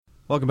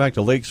Welcome back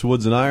to Lakes,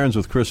 Woods, and Irons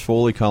with Chris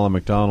Foley, Colin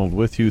McDonald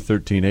with you,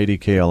 1380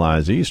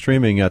 KLIZ,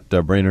 streaming at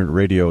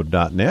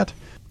BrainerdRadio.net,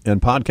 and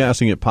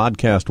podcasting at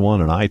Podcast One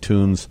and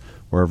iTunes.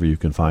 Wherever you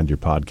can find your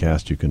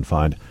podcast, you can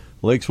find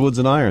Lakes, Woods,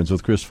 and Irons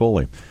with Chris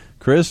Foley.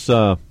 Chris,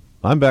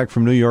 I'm back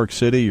from New York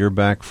City. You're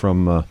back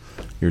from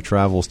your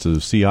travels to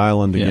Sea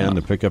Island again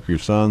to pick up your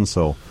son,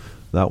 so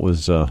that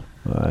was...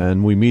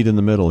 and we meet in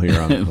the middle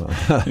here.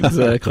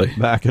 Exactly.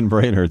 Back in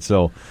Brainerd,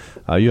 so...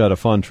 you had a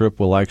fun trip.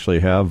 We'll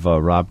actually have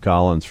Rob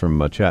Collins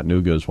from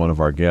Chattanooga as one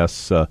of our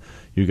guests.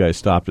 You guys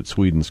stopped at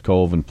Sweeten's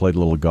Cove and played a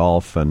little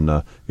golf,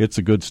 and it's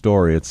a good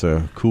story. It's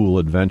a cool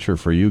adventure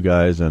for you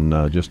guys,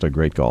 and just a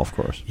great golf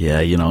course. Yeah,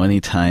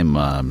 anytime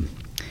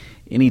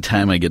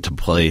I get to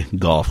play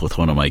golf with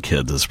one of my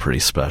kids is pretty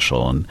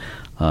special. And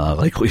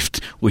like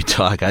we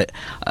talk,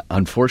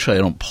 unfortunately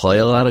I don't play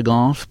a lot of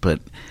golf, but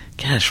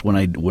gosh, when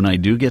I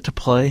do get to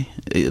play,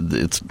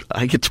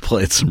 I get to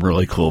play at some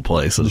really cool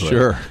places.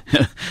 Sure.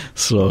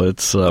 So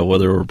it's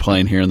whether we're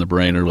playing here in the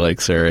Brainerd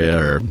Lakes area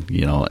or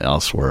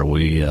elsewhere,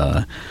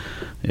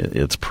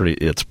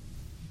 it's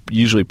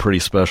usually pretty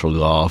special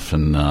golf,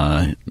 and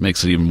it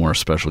makes it even more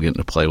special getting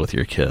to play with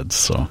your kids.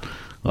 So a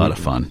lot of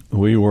fun.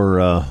 We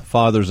were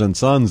fathers and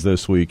sons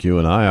this week. You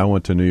and I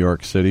went to New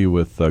York City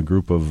with a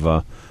group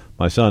of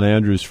my son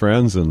Andrew's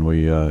friends, and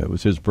it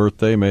was his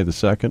birthday, May the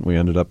 2nd. We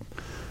ended up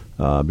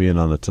being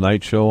on the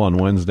Tonight Show on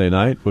Wednesday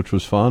night, which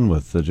was fun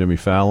with Jimmy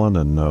Fallon,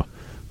 and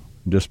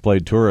just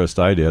played tourist.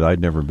 I'd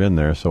never been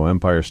there, so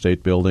Empire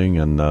State Building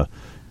and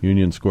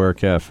Union Square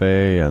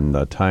Cafe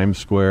and Times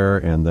Square,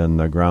 and then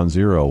Ground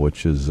Zero,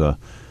 which is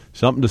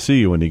something to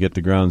see when you get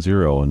to Ground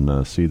Zero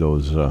and see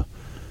those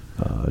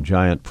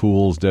giant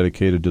pools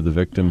dedicated to the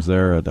victims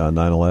there at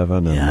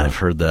 9/11. Yeah, I've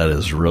heard that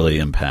is really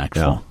impactful.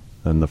 Yeah.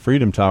 And the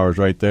Freedom Tower's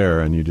right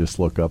there, and you just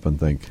look up and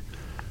think,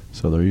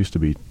 so there used to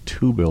be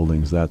 2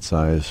 buildings that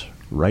size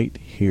right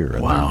here,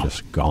 and they're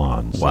just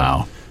gone. So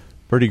wow.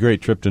 Pretty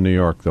great trip to New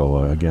York,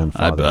 though. Again,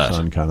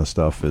 father-son kind of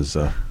stuff is...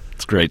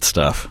 it's great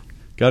stuff.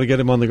 Got to get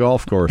him on the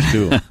golf course,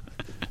 too.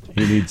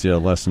 He needs a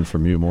lesson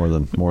from you more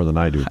than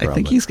I do, probably. I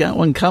think he's got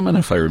one coming,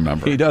 if I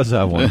remember. He does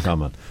have one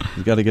coming.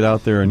 He's got to get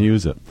out there and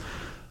use it.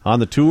 On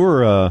the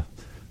tour,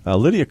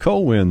 Lydia Ko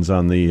wins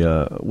on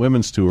the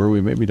women's tour.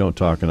 We maybe don't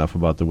talk enough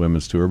about the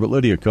women's tour, but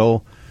Lydia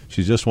Ko...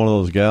 She's just one of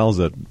those gals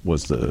that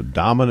was the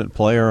dominant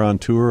player on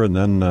tour and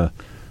then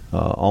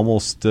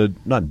almost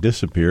not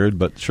disappeared,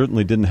 but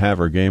certainly didn't have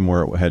her game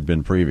where it had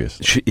been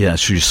previously.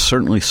 She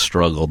certainly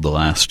struggled the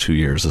last 2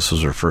 years. This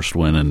was her first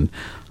win in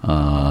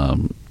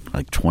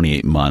like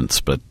 28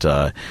 months, but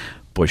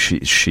boy,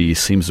 she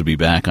seems to be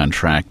back on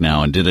track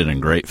now and did it in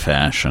great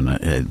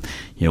fashion.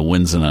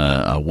 Wins in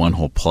a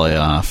one-hole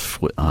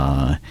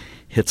playoff,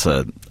 hits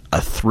a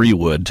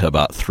 3-wood to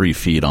about 3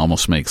 feet,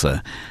 almost makes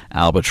a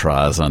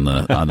albatross on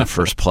the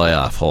first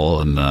playoff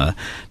hole, and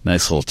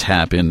nice little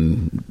tap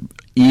in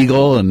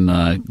eagle,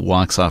 and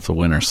walks off the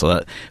winner. So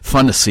that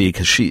fun to see,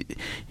 because she's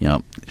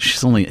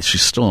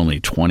still only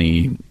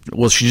 20.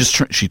 Well,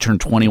 she turned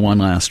 21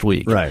 last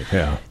week, right?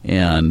 Yeah,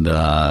 and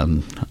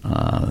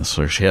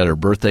so she had her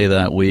birthday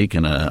that week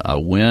and a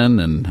win,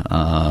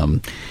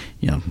 and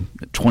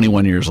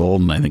 21 years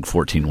old, and I think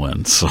 14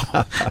 wins. So,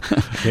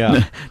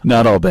 yeah,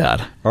 not all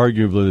bad.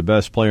 Arguably the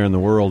best player in the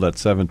world at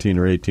 17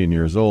 or 18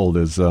 years old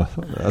is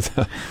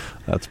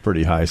that's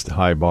pretty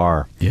high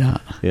bar. Yeah.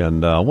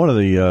 And one of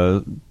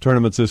the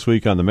tournaments this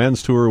week on the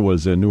men's tour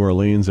was in New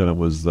Orleans, and it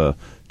was the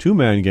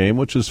 2-man game,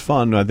 which is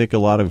fun. I think a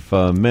lot of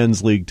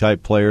men's league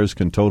type players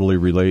can totally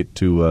relate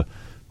to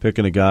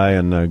picking a guy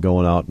and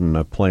going out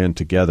and playing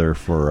together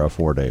for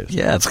 4 days.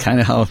 Yeah, it's kind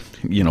of how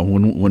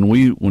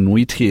when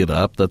we tee it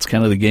up, that's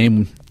kind of the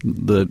game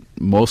that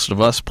most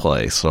of us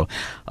play. So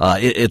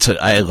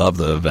I love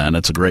the event.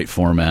 It's a great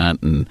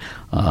format, and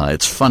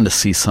it's fun to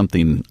see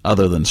something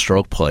other than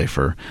stroke play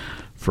for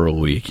a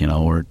week.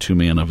 We're a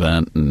 2-man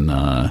event,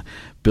 and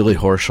Billy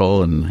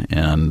Horschel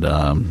and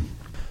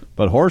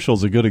but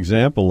Horschel's a good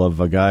example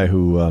of a guy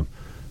who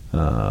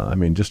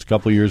just a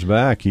couple of years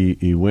back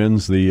he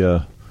wins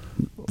the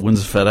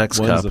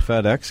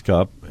FedEx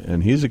Cup,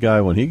 and he's a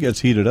guy, when he gets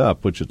heated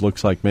up, which it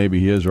looks like maybe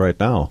he is right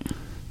now,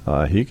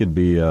 he could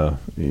be a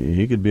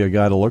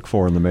guy to look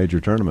for in the major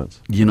tournaments.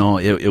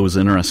 It was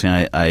interesting.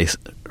 I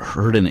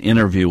heard an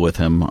interview with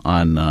him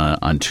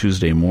on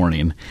Tuesday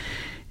morning,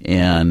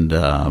 and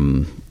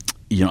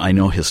I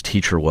know his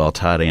teacher well,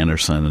 Todd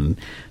Anderson, and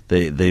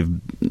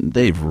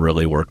they've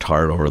really worked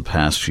hard over the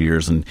past few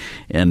years,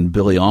 and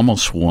Billy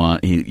almost won.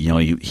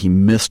 He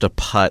missed a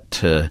putt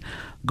to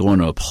go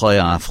into a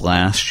playoff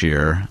last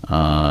year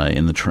at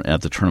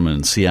the tournament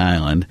in Sea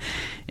Island,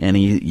 and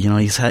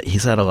he's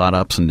had a lot of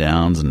ups and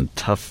downs and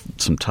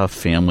some tough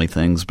family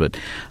things, but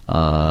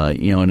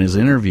in his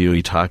interview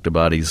he talked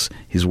about he's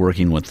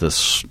working with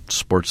this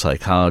sports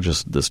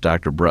psychologist, this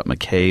Dr. Brett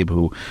McCabe,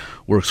 who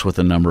works with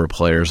a number of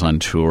players on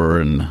tour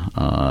and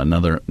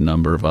another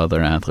number of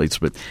other athletes.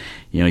 But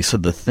he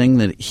said the thing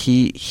that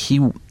he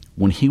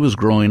when he was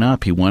growing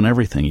up, he won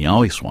everything. He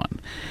always won.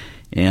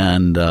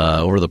 And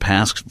over the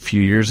past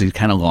few years, he's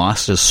kind of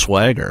lost his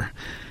swagger.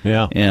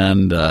 Yeah.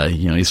 And,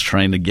 he's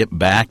trying to get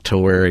back to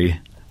where he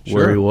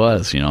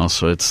was,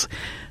 So it's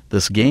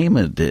this game,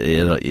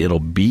 it'll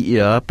beat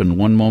you up, and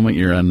one moment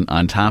you're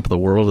on top of the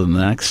world, and the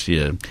next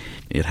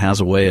it has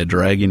a way of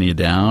dragging you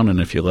down,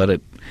 and if you let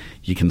it,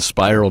 you can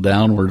spiral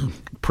downward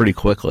pretty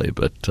quickly.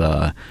 But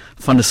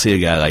fun to see a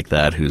guy like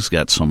that who's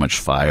got so much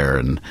fire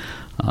and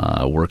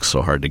works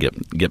so hard to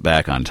get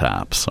back on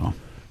top. So.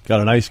 Got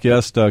a nice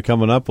guest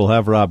coming up. We'll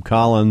have Rob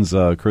Collins,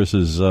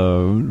 Chris's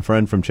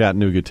friend from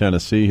Chattanooga,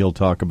 Tennessee. He'll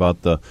talk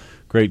about the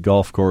great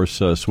golf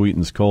course,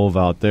 Sweeten's Cove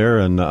out there.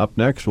 And up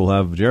next, we'll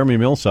have Jeremy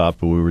Millsop,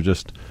 who we were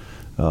just,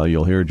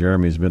 you'll hear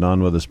Jeremy's been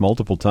on with us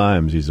multiple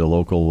times. He's a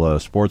local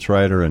sports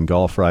writer and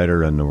golf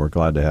writer, and we're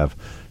glad to have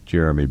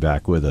Jeremy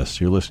back with us.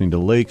 You're listening to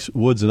Lakes,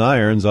 Woods, and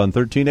Irons on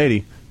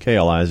 1380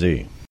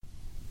 KLIZ.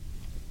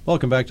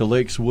 Welcome back to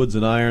Lakes, Woods,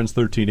 and Irons,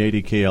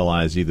 1380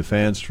 KLIZ. The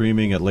Fan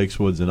streaming at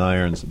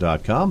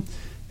lakeswoodsandirons.com,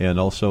 and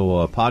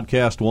also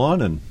Podcast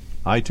One and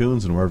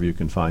iTunes and wherever you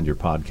can find your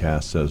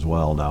podcasts as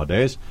well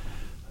nowadays.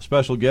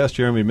 Special guest,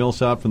 Jeremy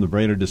Millsop from the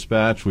Brainerd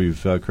Dispatch.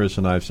 Chris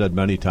and I have said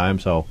many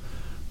times how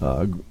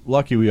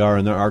lucky we are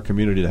in our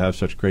community to have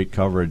such great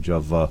coverage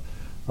of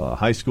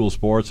high school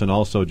sports and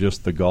also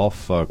just the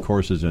golf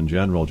courses in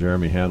general.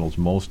 Jeremy handles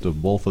most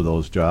of both of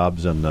those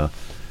jobs, and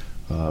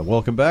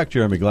welcome back,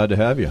 Jeremy. Glad to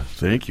have you.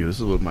 Thank you. This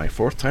is my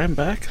fourth time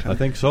back? I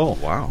think so.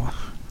 Wow.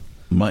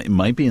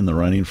 Might be in the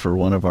running for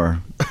one of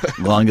our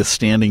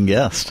longest-standing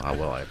guests.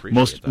 Well, I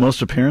appreciate that.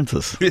 Most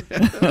appearances. Right.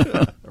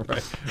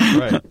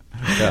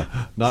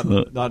 Yeah.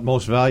 Not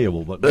most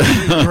valuable, but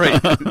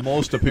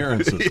most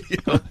appearances. In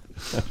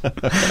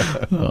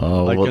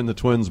the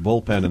Twins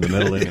bullpen in the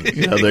middle innings.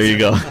 Yeah, there you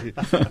go.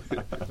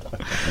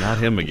 Not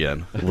him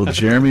again. Well,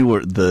 Jeremy,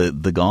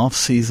 the golf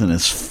season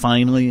is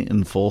finally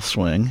in full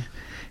swing.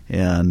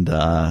 And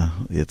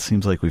it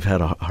seems like we've had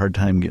a hard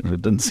time getting.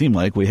 It doesn't seem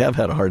like we have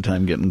had a hard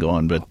time getting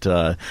going,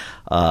 but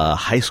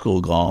high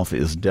school golf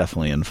is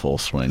definitely in full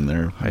swing.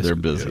 They're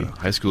busy. Yeah.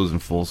 High school is in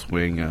full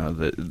swing.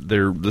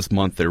 This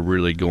month they're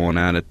really going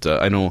at it.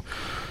 I know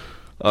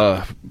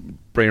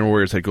Brainerd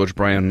Warriors head coach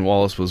Brian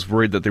Wallace was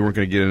worried that they weren't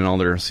going to get in all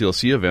their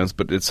CLC events,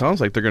 but it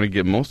sounds like they're going to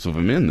get most of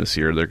them in this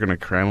year. They're going to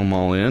cram them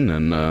all in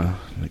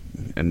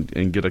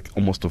and get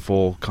almost a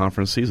full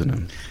conference season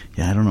in.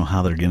 Yeah, I don't know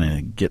how they're going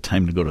to get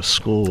time to go to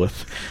school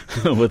with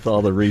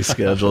all the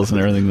reschedules and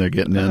everything they're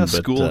getting in.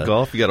 School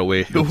golf, you got to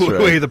weigh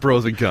the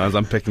pros and cons.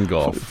 I'm picking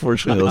golf.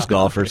 Fortunately, those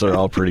golfers are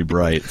all pretty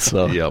bright.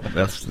 So yep,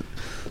 that's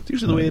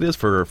usually the way it is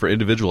for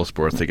individual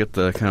sports. They get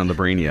the kind of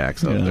the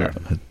brainiacs out there.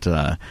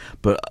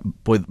 But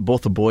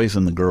both the boys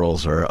and the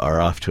girls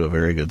are off to a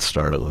very good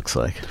start, it looks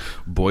like.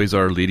 Boys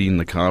are leading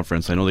the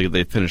conference. I know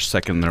they finished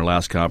second in their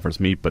last conference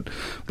meet, but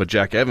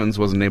Jack Evans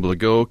wasn't able to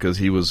go because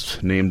he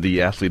was named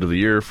the Athlete of the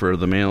Year for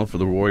the male, for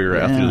the Warrior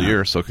Athlete of the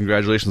Year. So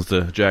congratulations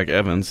to Jack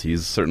Evans.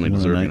 He's certainly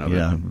deserving of it.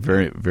 Yeah,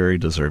 very, very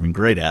deserving.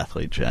 Great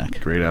athlete, Jack.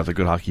 Great athlete,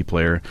 good hockey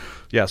player.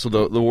 Yeah, so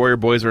the Warrior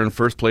boys are in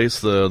first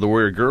place. The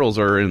Warrior girls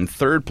are in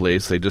third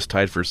place. They just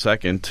tied for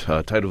second,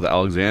 tied with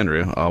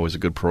Alexandria. Always a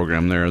good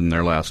program there in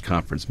their last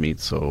conference meet.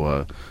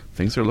 So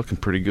things are looking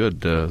pretty good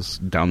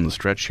down the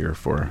stretch here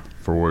for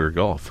Warrior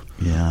golf.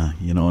 Yeah,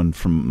 and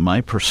from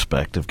my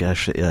perspective,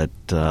 gosh, I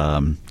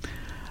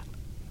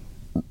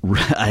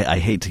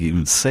hate to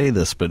even say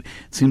this, but it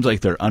seems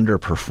like they're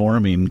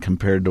underperforming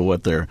compared to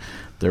what their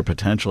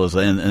potential is.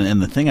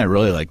 And the thing I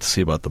really like to see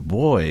about the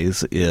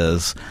boys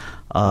is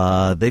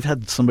they've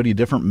had somebody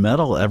different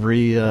medal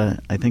every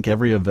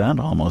event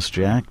almost.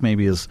 Jack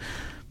maybe has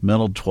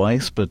medaled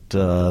twice, but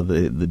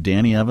the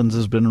Danny Evans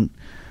has been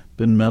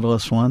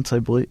medalist once, I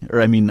believe.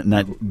 Or I mean,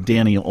 not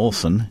Danny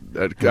Olson.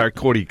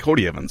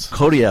 Cody Evans.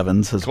 Cody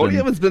Evans has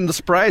been the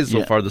surprise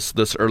so far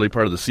this early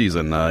part of the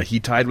season. He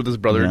tied with his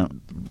brother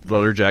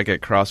Jack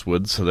at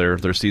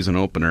Crosswoods, their season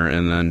opener,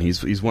 and then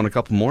he's won a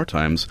couple more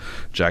times.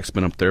 Jack's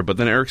been up there, but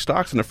then Eric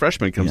Stockton, a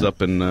freshman, comes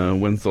up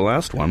and wins the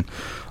last one.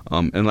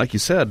 And like you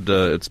said,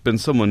 it's been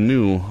someone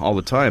new all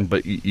the time.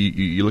 But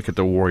you look at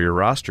the Warrior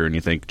roster and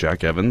you think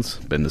Jack Evans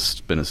been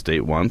to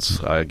state once.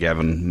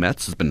 Gavin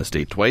Metz has been to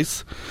state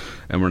twice,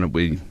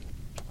 and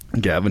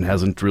Gavin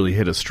hasn't really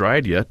hit a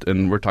stride yet.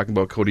 And we're talking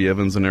about Cody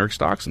Evans and Eric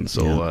Stockton.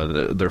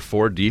 So they're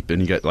four deep,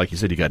 and you got, like you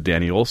said, you got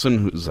Danny Olson,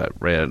 who's at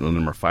the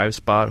number 5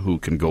 spot, who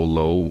can go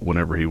low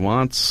whenever he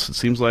wants. It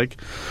seems like.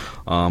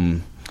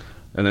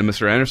 And then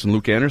Mr. Anderson,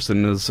 Luke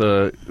Anderson, has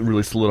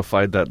really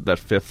solidified that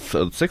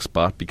 5th, 6th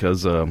spot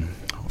because I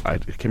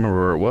can't remember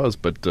where it was,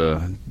 but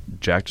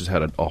Jack just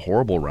had a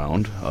horrible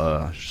round,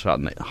 shot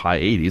in the high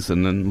 80s,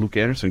 and then Luke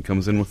Anderson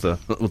comes in with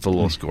a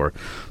low score.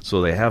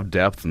 So they have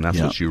depth, and that's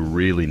what you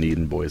really need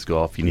in boys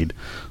golf. You need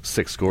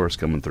 6 scores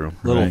coming through.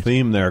 Little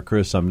theme there,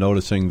 Chris. I'm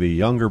noticing the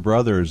younger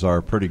brothers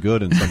are pretty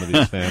good in some of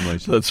these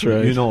families. That's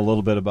right. You know a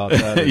little bit about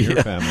that in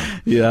your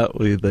family. Yeah,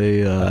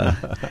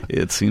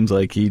 it seems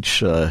like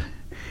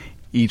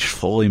each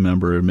Foley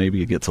member,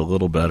 maybe it gets a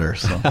little better.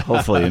 So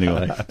hopefully,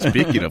 anyway.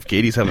 Speaking of,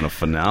 Katie's having a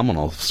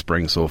phenomenal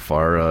spring so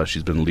far.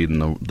 She's been leading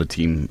the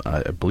team,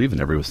 I believe,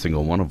 in every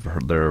single one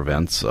of their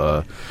events.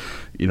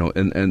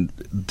 And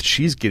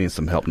she's getting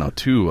some help now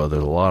too.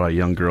 There's a lot of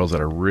young girls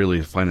that are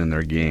really finding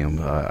their game.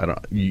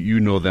 You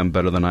know them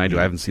better than I do.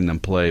 I haven't seen them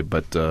play,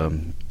 but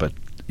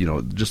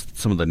just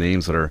some of the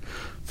names that are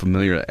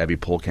familiar. Abby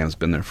Polkamp's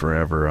been there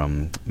forever.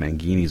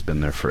 Mangini's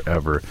been there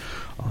forever.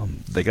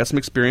 They got some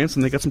experience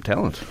and they got some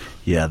talent.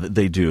 Yeah,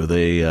 they do.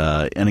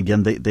 And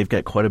again, they've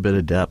got quite a bit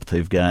of depth.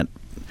 They've got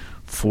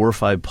 4 or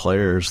 5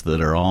 players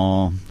that are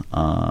all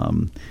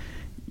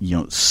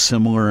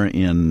similar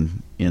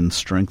in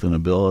strength and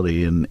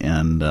ability, and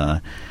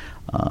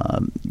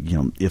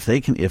if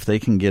they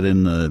can get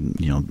in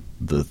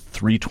the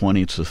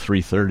 320 to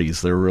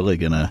 330s, they're really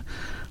going to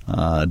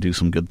do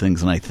some good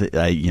things. And I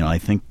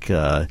think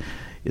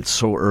it's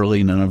so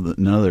early. None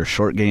of their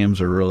short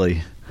games are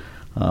really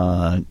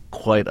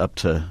quite up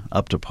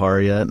to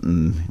par yet.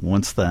 And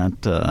once they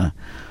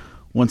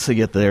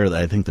get there,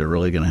 I think they're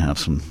really going to have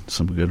some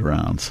good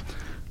rounds.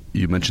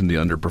 You mentioned the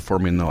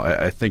underperforming, though.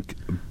 I think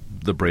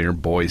the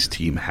Brainerd boys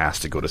team has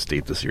to go to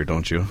state this year,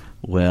 don't you?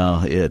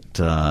 Well,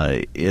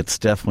 it's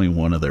definitely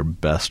one of their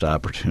best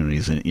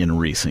opportunities in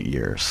recent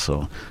years.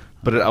 So,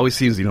 but it always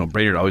seems,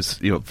 Brainerd always,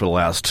 for the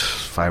last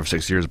 5 or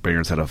 6 years,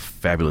 Brainerd's had a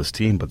fabulous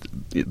team,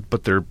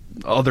 but there are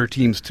other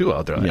teams too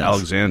out there, like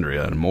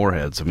Alexandria and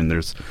Moorheads. I mean,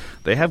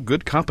 they have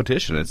good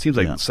competition. It seems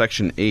like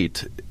Section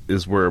 8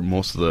 is where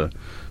most of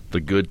the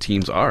good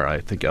teams are.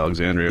 I think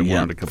Alexandria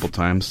won it a couple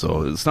times,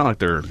 so it's not like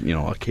they're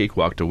a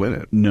cakewalk to win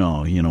it.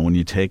 No, when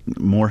you take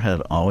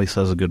Moorhead always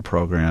has a good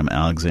program.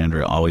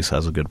 Alexandria always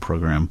has a good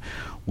program.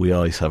 We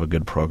always have a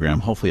good program.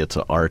 Hopefully, it's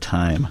our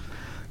time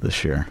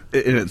this year.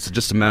 And it's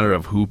just a matter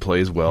of who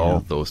plays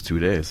well those 2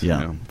 days.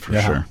 Yeah, for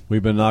sure.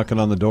 We've been knocking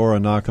on the door.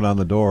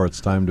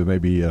 It's time to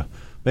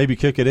maybe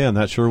kick it in.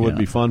 That sure would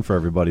be fun for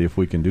everybody if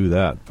we can do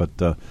that.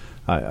 But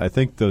I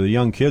think the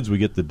young kids, we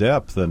get the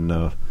depth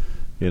and.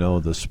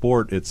 The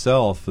sport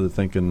itself,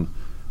 thinking,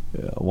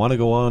 want to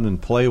go on and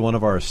play one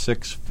of our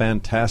 6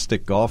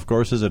 fantastic golf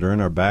courses that are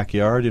in our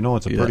backyard.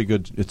 It's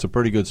a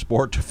pretty good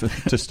sport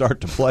to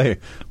start to play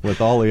with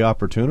all the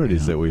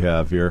opportunities that we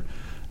have here,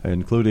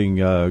 including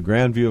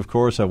Grandview, of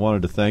course. I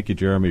wanted to thank you,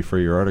 Jeremy, for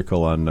your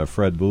article on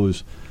Fred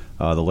Booz,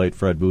 the late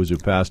Fred Booz, who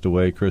passed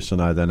away. Chris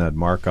and I then had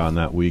Mark on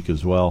that week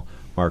as well,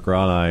 Mark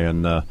Ronai,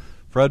 and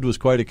Fred was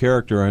quite a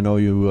character. I know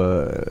you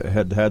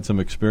had some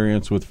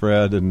experience with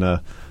Fred,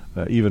 and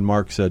even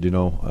Mark said,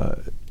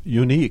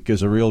 unique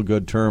is a real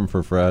good term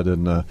for Fred,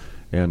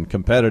 and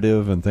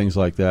competitive and things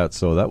like that.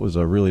 So that was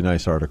a really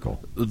nice article.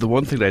 The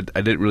one thing that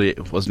I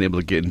wasn't able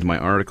to get into my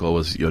article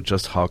was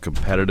just how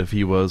competitive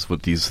he was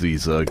with the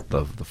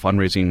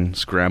fundraising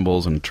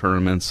scrambles and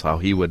tournaments. How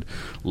he would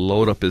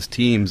load up his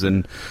teams,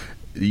 and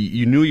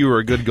you knew you were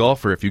a good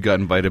golfer if you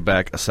got invited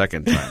back a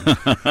second time.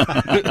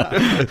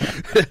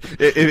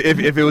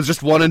 if it was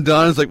just one and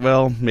done, it's like,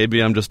 well,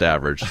 maybe I'm just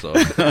average. So.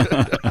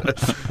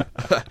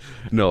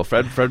 No,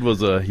 Fred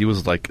was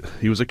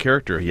a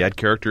character. He had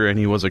character, and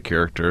he was a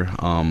character.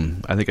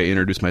 I think I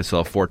introduced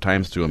myself 4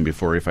 times to him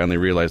before he finally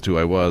realized who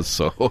I was.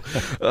 So,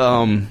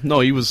 no,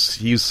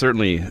 he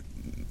certainly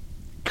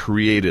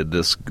created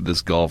this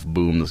golf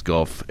boom, this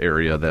golf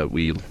area that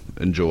we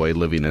enjoy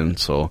living in.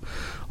 So,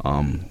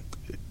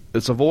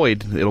 it's a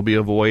void. It'll be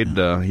a void.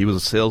 He was a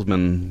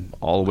salesman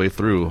all the way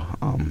through.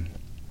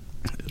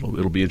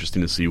 It'll be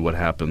interesting to see what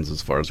happens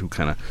as far as who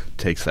kind of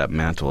takes that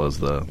mantle as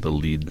the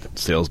lead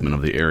salesman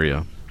of the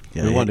area.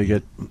 Yeah, we want to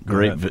get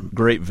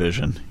great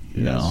vision.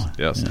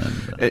 Yes.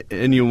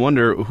 And you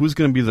wonder who's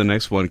going to be the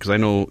next one, because I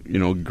know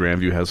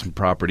Grandview has some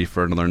property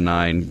for another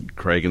 9.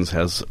 Craigan's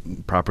has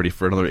property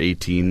for another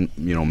 18.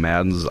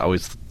 Madden's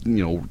always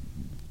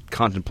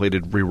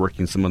contemplated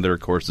reworking some of their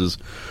courses.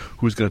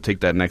 Who's going to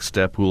take that next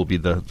step? Who will be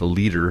the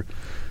leader?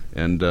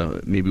 And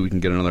maybe we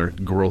can get another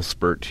growth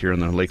spurt here in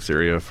the Lakes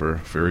area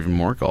for even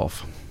more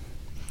golf.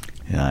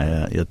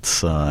 Yeah,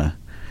 it's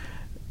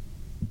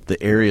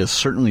the area is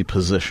certainly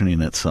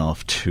positioning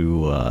itself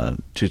to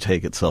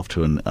take itself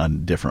to a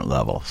different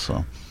level.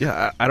 So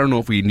yeah, I don't know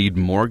if we need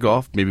more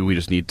golf. Maybe we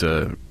just need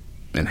to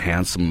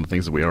enhance some of the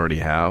things that we already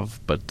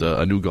have. But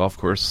a new golf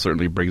course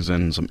certainly brings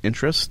in some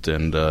interest,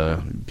 and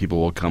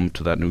people will come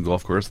to that new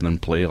golf course and then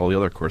play all the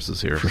other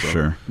courses here. For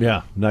sure.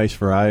 Yeah, nice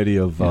variety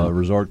of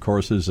resort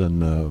courses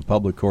and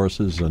public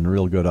courses, and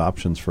real good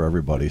options for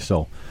everybody.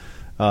 So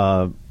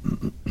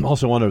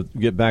also want to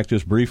get back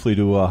just briefly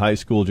to high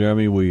school,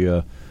 Jeremy.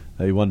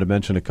 You wanted to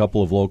mention a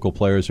couple of local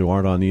players who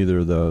aren't on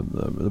either the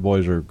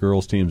boys or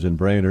girls teams in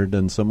Brainerd,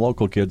 and some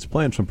local kids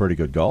playing some pretty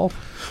good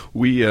golf.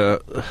 We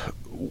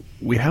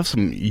have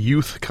some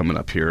youth coming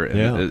up here,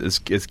 and it's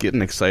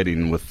getting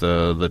exciting with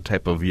the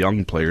type of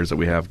young players that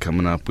we have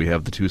coming up. We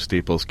have the 2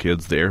 Staples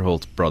kids, the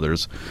Airholtz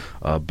brothers,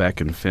 Beck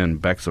and Finn.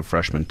 Beck's a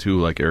freshman too,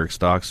 like Eric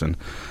Stockson.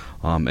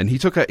 And he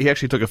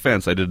actually took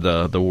offense. I did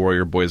the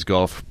Warrior Boys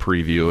Golf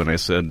preview, and I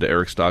said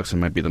Eric Stockson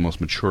might be the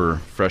most mature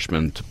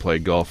freshman to play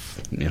golf,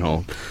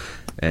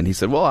 And he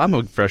said, well, I'm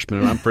a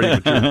freshman and I'm pretty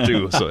mature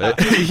too. So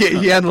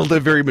he handled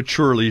it very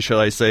maturely, shall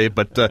I say.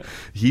 But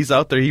he's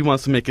out there. He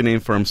wants to make a name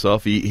for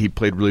himself. He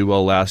played really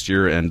well last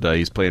year, and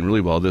he's playing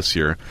really well this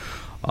year.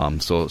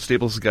 So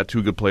Staples has got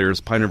two good players.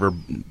 Pine River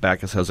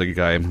Bacchus has a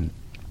guy,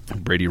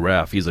 Brady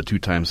Raff. He's a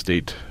two-time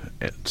state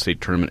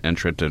tournament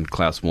entrant in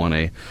Class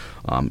 1A.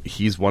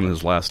 He's won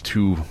his last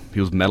two.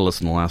 He was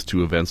medalist in the last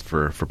two events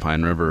for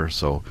Pine River.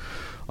 So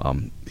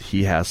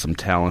he has some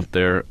talent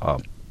there.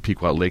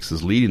 Pequot Lakes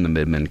is leading the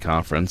Mid-Min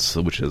Conference,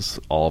 which is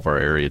all of our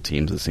area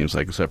teams, it seems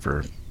like, except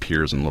for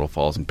Piers and Little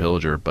Falls and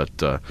Pillager. But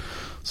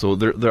so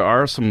there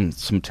are some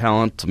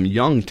talent, some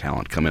young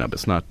talent coming up.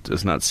 It's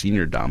not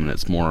senior dominant.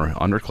 It's more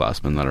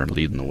underclassmen that are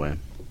leading the way.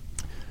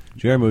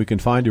 Jeremy, we can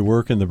find your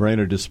work in the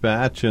Brainerd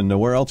Dispatch, and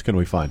where else can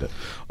we find it?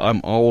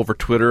 I'm all over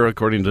Twitter,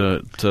 according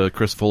to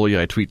Chris Foley.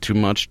 I tweet too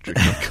much.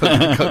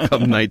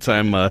 Come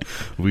nighttime,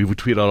 we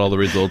tweet out all the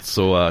results.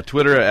 So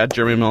Twitter at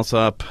Jeremy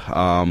Millsap.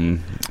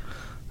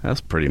 That's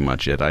pretty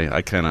much it.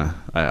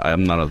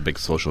 I'm not a big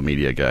social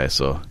media guy,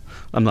 so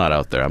I'm not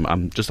out there.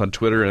 I'm just on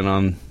Twitter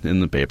and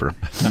in the paper.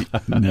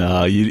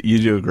 No, you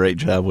do a great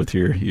job with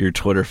your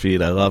Twitter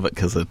feed. I love it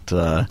because it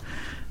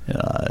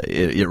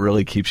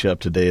really keeps you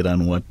up to date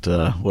on what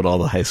all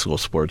the high school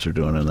sports are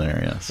doing in the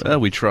area. So.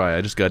 We try.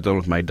 I just got done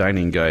with my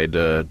dining guide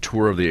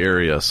tour of the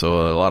area,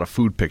 so a lot of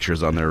food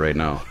pictures on there right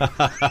now.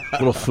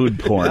 Little food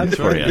porn. That's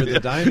for right. you. You're the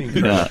dining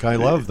critic. I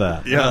love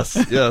that. Yes.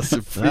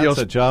 That's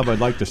a job I'd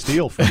like to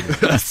steal from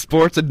you.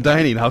 Sports and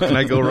dining. How can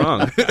I go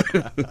wrong?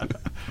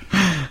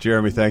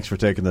 Jeremy, thanks for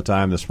taking the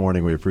time this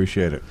morning. We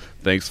appreciate it.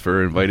 Thanks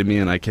for inviting me,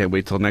 and I can't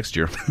wait till next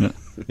year.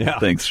 Yeah.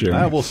 Thanks,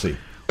 Jeremy. We'll see.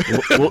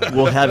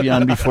 We'll have you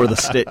on before the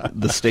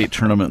state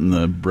tournament and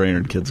the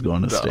Brainerd kids go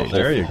on the state.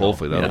 There you go.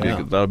 Hopefully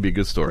that'll be a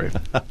good story.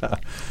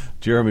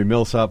 Jeremy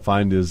Millsap,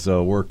 find his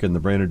work in the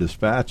Brainerd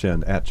Dispatch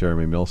and at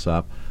Jeremy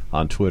Millsap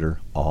on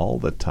Twitter all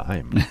the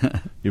time.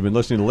 You've been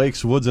listening to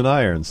Lakes, Woods, and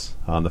Irons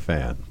on The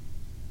Fan.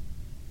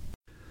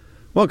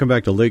 Welcome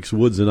back to Lakes,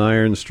 Woods, and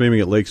Irons,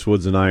 streaming at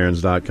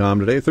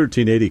lakeswoodsandirons.com. Today,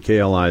 1380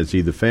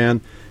 KLIZ The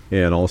Fan,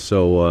 and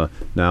also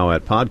now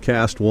at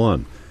Podcast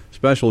One.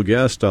 Special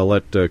guest, I'll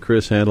let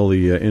Chris handle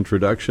the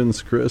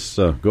introductions. Chris,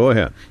 go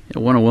ahead. I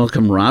want to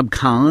welcome Rob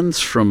Collins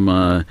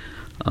from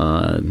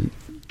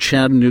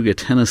Chattanooga,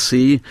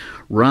 Tennessee.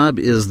 Rob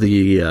is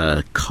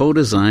the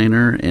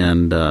co-designer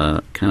and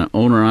kind of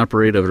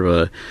owner-operator of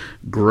a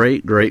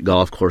great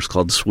golf course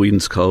called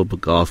Sweeten's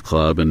Cove Golf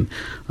Club. And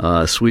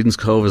Sweeten's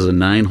Cove is a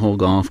 9-hole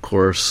golf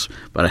course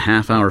about a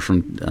half hour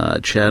from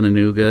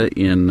Chattanooga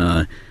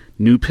in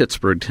New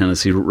Pittsburgh,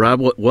 Tennessee.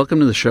 Rob,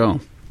 welcome to the show.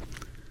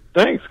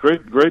 Thanks.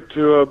 Great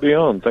to be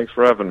on. Thanks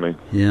for having me.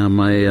 Yeah,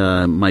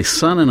 my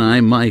son and I,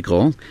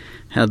 Michael,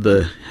 had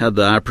the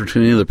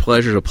opportunity, the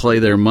pleasure to play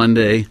there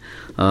Monday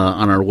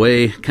on our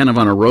way, kind of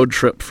on a road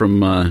trip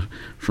from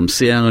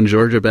Sea Island,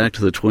 Georgia, back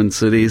to the Twin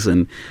Cities,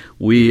 and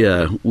we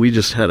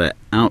just had an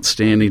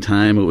outstanding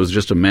time. It was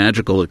just a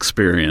magical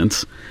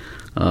experience.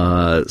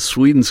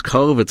 Sweeten's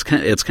Cove, it's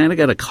kind of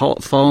got a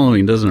cult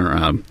following, doesn't it,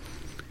 Rob?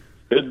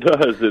 It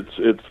does.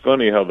 It's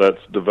funny how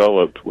that's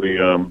developed. We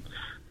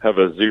have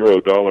a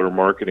 $0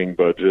 marketing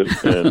budget,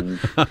 and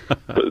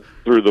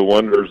through the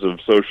wonders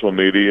of social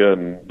media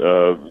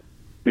and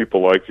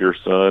people like your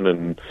son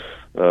and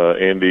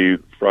Andy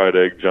Fried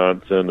Egg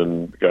Johnson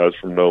and guys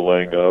from No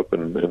Laying Up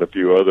and a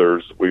few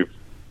others, we've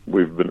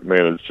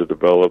managed to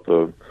develop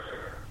a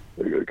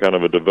kind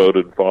of a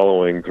devoted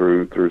following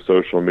through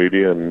social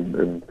media,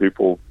 and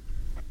people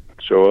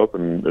show up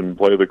and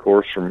play the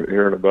course from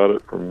hearing about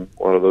it from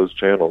one of those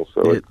channels.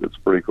 So it's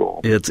pretty cool.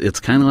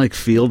 It's kind of like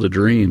Field of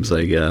Dreams,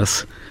 I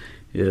guess.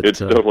 It's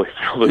totally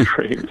Field of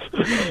Dreams.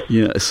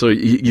 Yeah. So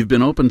you've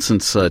been open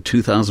since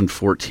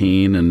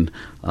 2014,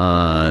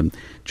 and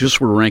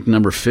just were ranked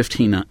number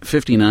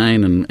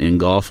 59 in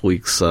Golf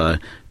Week's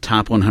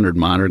top 100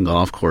 modern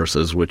golf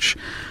courses, which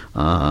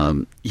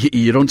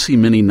you don't see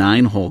many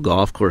 9-hole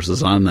golf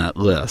courses on that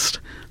list.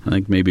 I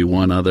think maybe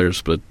one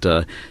others, but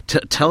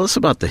tell us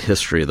about the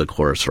history of the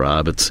course,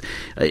 Rob. It's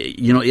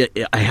I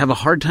have a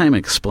hard time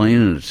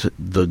explaining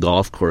the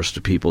golf course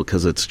to people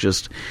because it's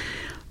just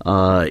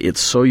it's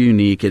so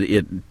unique.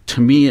 It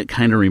to me, it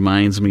kind of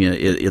reminds me.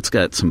 It's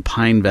got some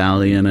Pine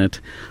Valley in it,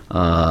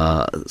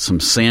 some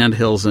sand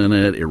hills in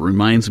it. It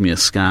reminds me of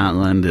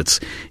Scotland.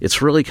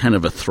 It's really kind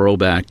of a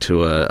throwback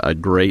to a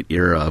great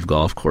era of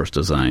golf course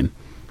design.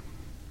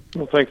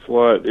 Well, thanks a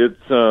lot.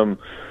 It's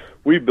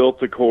we built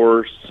the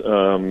course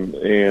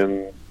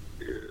and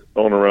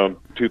on around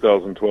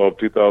 2012,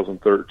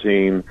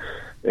 2013,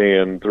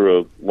 and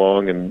through a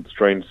long and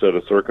strange set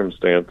of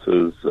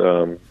circumstances,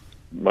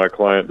 my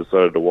client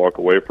decided to walk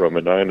away from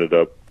it, and I ended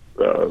up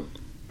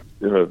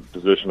in a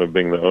position of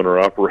being the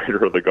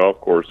owner-operator of the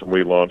golf course, and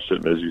we launched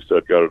it, and as you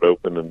said, got it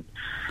open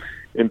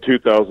in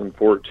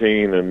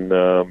 2014,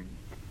 and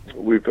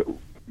we've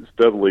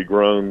steadily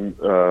grown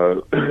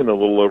in a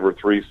little over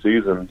 3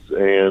 seasons,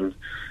 and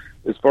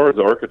as far as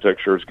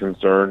architecture is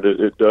concerned,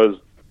 it does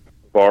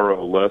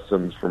borrow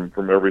lessons from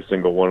every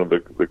single one of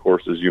the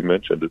courses you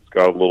mentioned. It's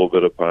got a little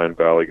bit of Pine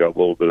Valley, got a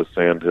little bit of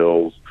sand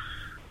hills,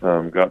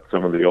 got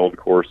some of the old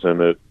course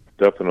in it.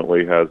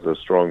 Definitely has a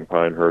strong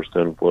Pinehurst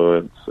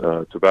influence.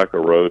 Tobacco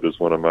Road is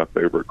one of my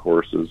favorite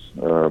courses.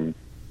 And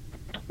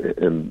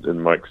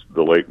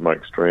the late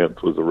Mike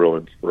Strantz was a real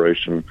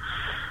inspiration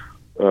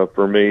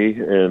for me.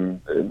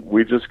 And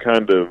we just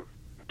kind of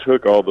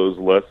took all those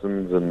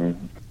lessons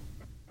and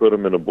put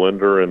them in a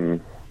blender,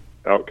 and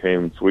out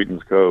came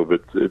Sweeten's Cove. I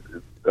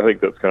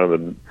think that's kind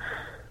of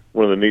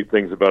one of the neat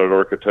things about it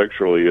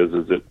architecturally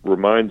is it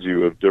reminds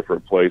you of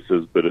different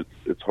places, but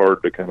it's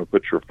hard to kind of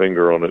put your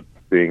finger on it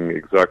being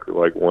exactly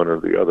like one or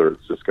the other.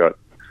 It's just got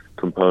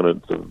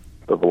components of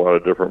a lot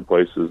of different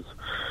places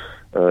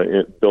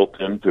built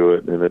into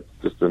it, and it's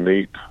just a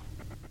neat,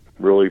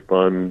 really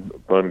fun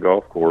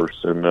golf course.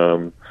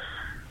 And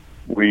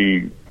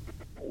we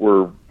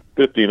were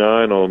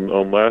 59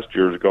 on last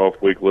year's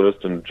Golf Week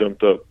list and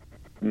jumped up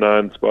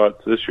 9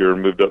 spots this year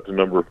and moved up to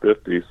number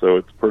 50. So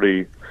it's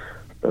pretty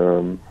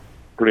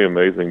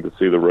amazing to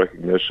see the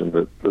recognition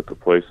that the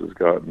place has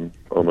gotten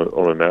on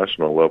a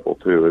national level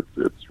too.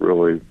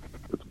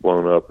 It's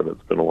blown up, and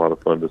it's been a lot of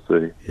fun to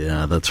see.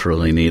 Yeah, that's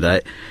really neat.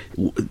 A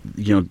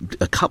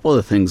couple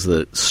of things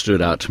that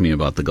stood out to me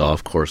about the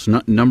golf course.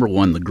 Number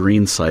one, the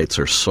green sites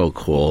are so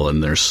cool,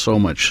 and there's so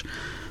much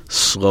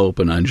slope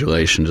and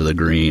undulation to the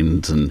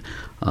greens, and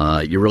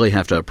you really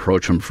have to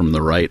approach them from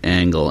the right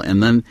angle.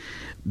 And then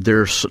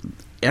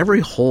every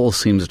hole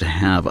seems to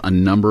have a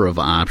number of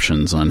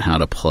options on how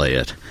to play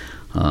it.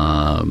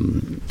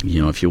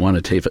 If you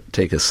want to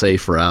take a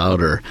safe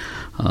route or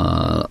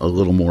a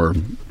little more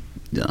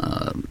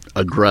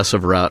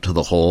aggressive route to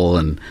the hole,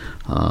 and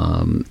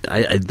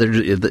I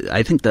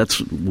think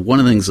that's one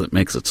of the things that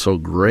makes it so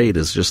great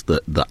is just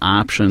the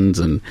options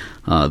and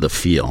the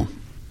feel.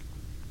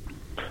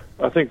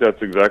 I think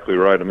that's exactly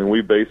right. I mean,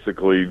 we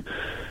basically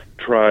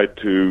tried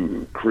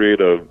to create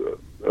a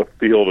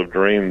field of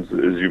dreams,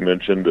 as you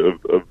mentioned,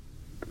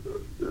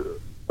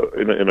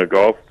 in a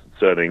golf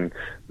setting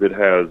that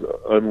has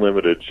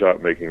unlimited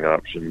shot-making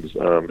options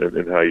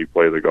in how you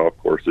play the golf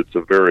course. It's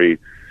a very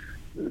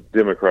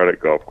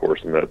democratic golf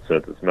course in that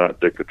sense. It's not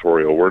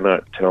dictatorial. We're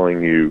not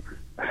telling you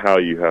how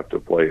you have to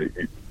play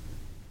it.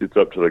 It's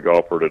up to the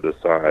golfer to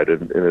decide,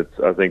 and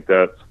I think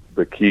that's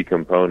the key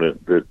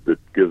component that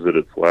gives it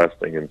its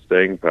lasting and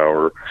staying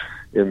power,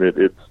 in that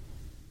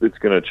it's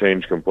going to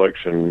change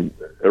complexion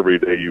every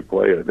day you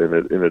play it,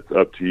 and it's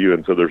up to you.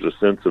 And so there's a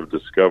sense of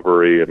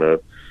discovery and a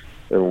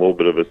little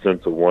bit of a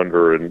sense of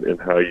wonder in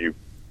how you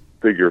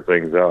figure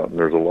things out. And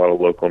there's a lot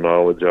of local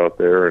knowledge out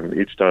there, and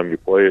each time you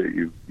play it,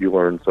 you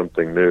learn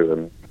something new.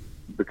 And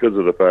because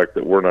of the fact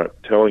that we're not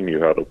telling you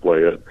how to play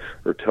it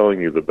or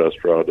telling you the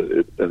best route,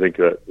 I think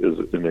that is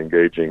an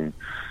engaging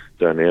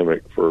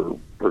dynamic for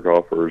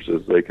golfers,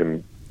 as they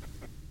can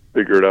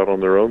figure it out on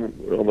their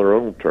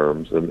own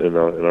terms, and I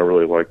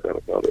really like that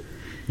about it.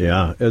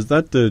 Yeah, is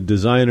that the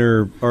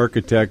designer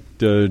architect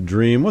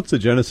dream? What's the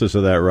genesis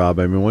of that, Rob?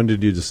 I mean, when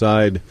did you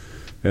decide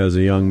as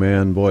a young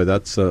man, boy,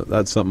 that's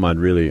something I'd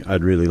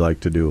really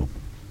like to do?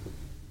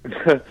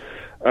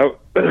 I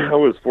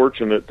was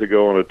fortunate to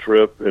go on a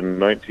trip in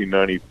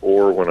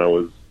 1994 when I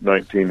was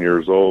 19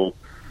 years old.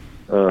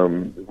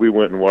 We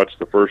went and watched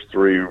the first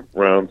 3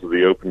 rounds of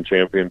the Open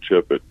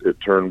Championship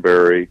at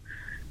Turnberry,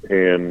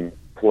 and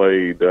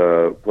played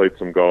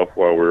some golf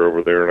while we were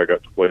over there, and I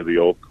got to play the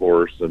old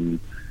course, and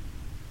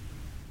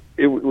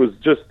it was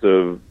just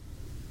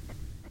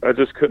I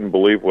just couldn't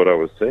believe what I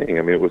was seeing.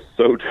 I mean, it was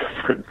so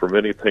different from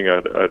anything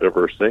I'd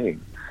ever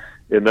seen,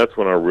 and that's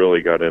when I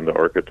really got into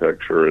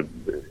architecture,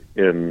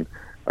 and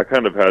I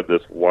kind of had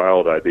this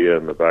wild idea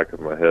in the back of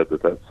my head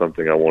that that's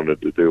something I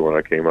wanted to do when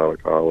I came out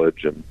of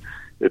college, and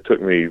it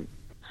took me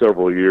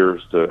several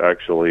years to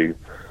actually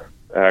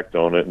act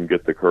on it and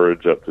get the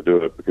courage up to do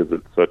it, because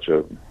it's such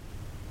a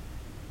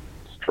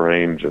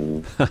strange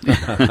and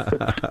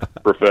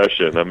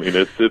profession. I mean,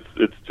 it's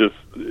just,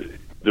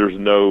 there's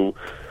no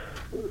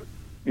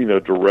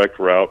direct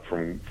route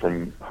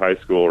from high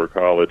school or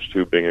college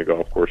to being a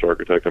golf course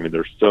architect. I mean,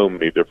 there's so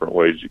many different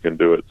ways you can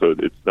do it, so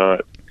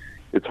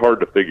it's hard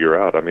to figure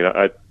out. I mean,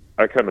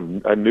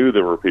 I knew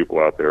there were people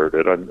out there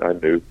that I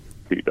knew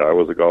Pete Dye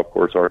was a golf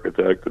course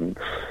architect and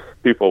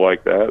people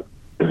like that,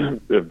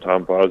 and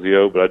Tom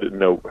Fazio, but I didn't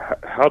know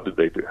how did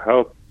they do,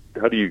 how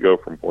do you go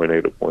from point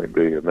A to point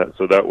B, and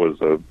that was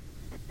a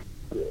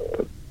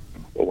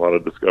lot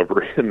of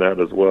discovery in that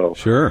as well.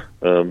 Sure.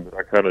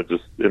 I kind of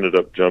just ended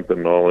up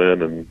jumping all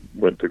in and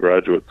went to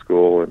graduate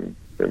school and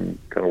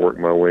kind of worked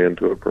my way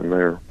into it from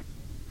there.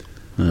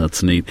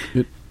 That's neat.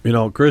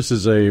 Chris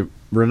is a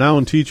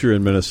renowned teacher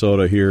in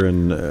Minnesota here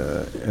and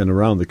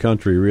around the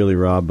country, really,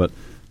 Rob, but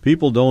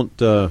people don't,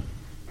 they'll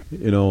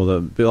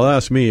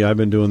ask me. I've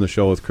been doing the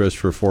show with Chris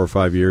for 4 or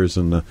 5 years,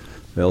 and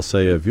they'll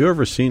say, "Have you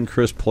ever seen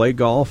Chris play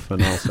golf?"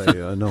 And I'll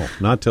say, "No,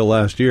 not till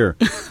last year."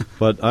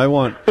 But I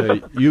want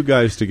you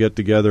guys to get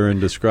together and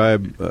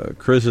describe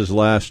Chris's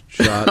last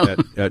shot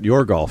at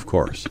your golf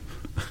course.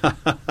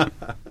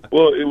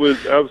 Well, it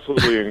was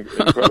absolutely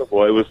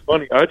incredible. It was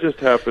funny. I just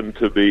happened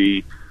to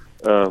be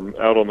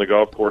out on the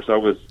golf course. I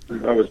was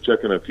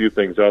checking a few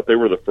things out. They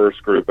were the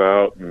first group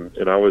out,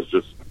 and I was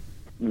just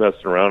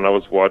messing around. I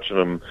was watching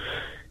him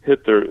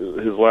hit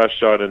his last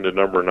shot into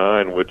number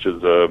 9, which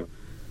is a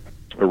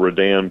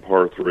Redan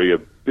par 3, a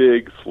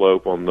big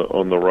slope on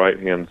the right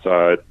hand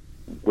side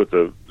with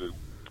a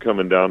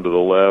coming down to the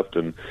left,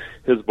 and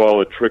his ball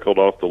had trickled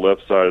off the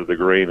left side of the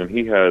green, and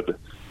he had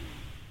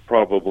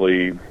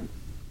probably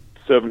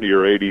 70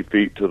 or 80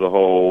 feet to the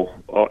hole.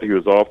 He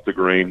was off the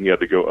green. He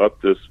had to go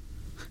up this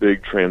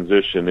big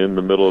transition in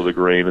the middle of the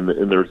green,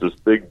 and there's this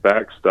big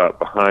backstop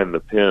behind the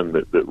pin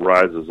that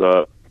rises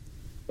up.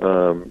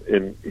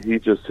 And he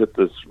just hit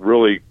this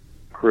really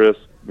crisp,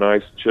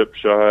 nice chip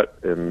shot,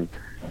 and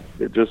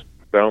it just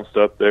bounced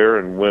up there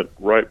and went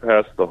right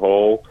past the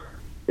hole,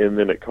 and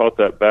then it caught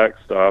that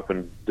backstop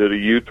and did a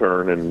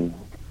U-turn and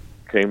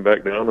came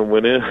back down and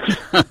went in.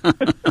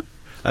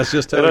 That's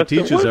just how he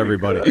teaches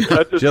everybody.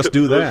 Just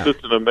do that. It's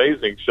just an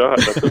amazing shot.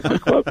 I said, the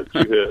club that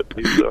you hit.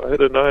 He said, I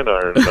hit a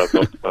 9-iron, and I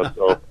thought to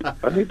myself,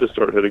 I need to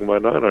start hitting my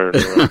 9-iron.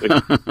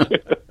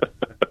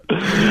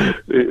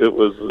 It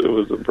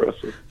was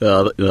impressive.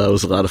 That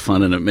was a lot of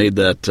fun, and it made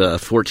that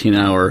 14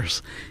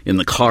 hours in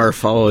the car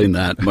following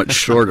that much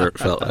shorter, it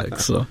felt like.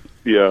 So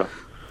yeah.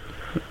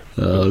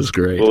 It was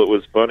great. Well, it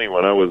was funny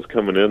when I was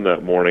coming in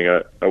that morning.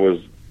 I was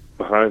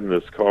behind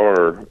this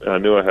car, and I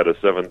knew I had a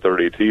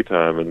 7:30 tee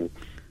time, and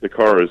the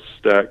car is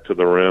stacked to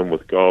the rim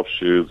with golf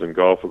shoes and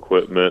golf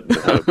equipment and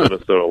had a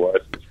Minnesota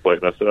license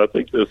plate. And I said, I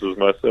think this is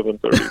my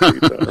 7:30 tee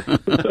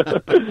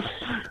time.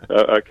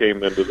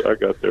 I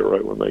got there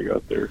right when they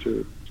got there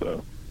too.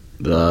 So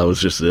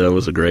that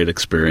was a great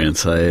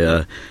experience.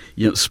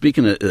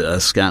 Speaking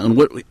of Scotland,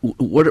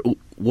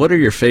 what are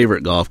your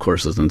favorite golf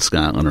courses in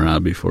Scotland,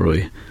 Rob? Before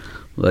we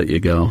let you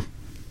go.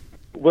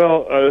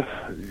 Well,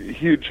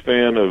 huge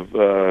fan of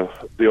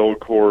the old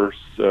course,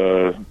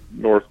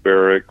 North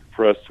Berwick,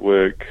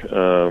 Prestwick.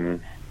 I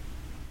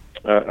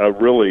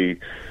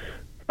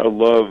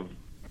love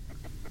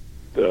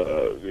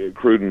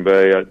Cruden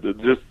Bay.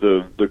 Just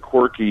the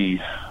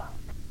quirky,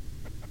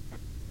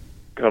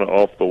 kind of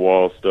off the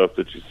wall stuff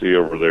that you see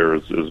over there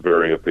is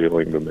very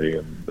appealing to me,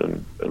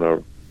 and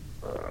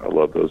I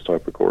love those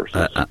type of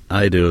courses.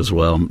 I do as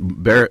well.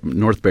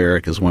 North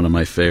Berwick is one of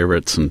my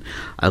favorites, and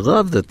I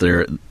love that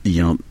they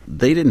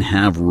didn't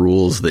have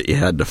rules that you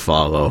had to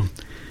follow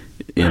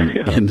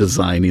in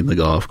designing the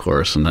golf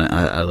course, and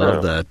I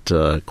love that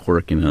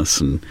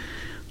quirkiness, and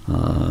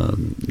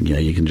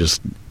you can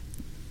just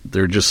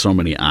there are just so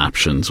many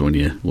options when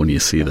you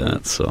see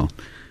that. So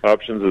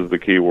options is the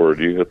key word.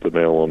 You hit the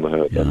nail on the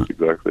head. Yeah. That's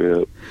exactly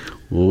it.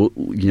 Well,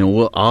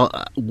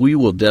 we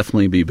will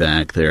definitely be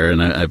back there,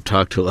 and I've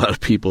talked to a lot of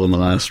people in the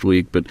last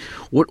week. But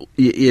what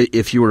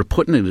if you were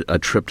putting a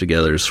trip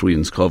together to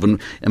Sweeten's Cove? And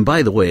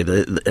by the way,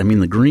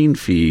 the green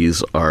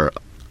fees are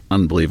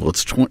unbelievable.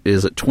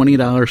 Is it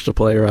 $20 to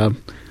play, Rob?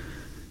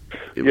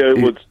 Yeah, it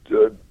was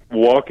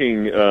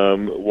walking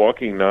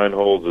 9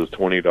 holes is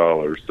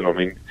 $20. So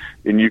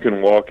and you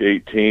can walk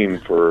 18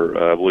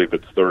 for I believe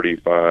it's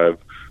 $35.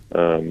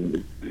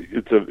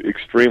 It's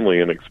extremely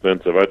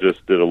inexpensive. I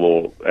just did a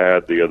little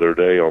ad the other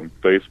day on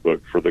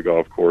Facebook for the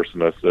golf course,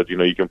 and I said,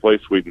 you can play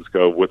Sweeten's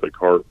Cove with a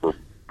cart for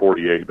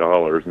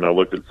 $48. And I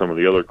looked at some of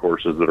the other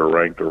courses that are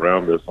ranked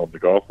around this on the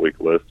Golf Week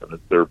list, and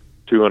they're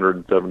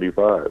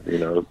 $275.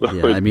 So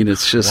yeah,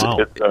 it's just wow.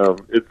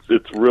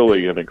 It's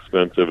really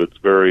inexpensive. It's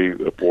very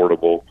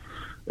affordable,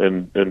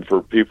 and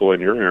for people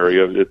in your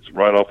area, it's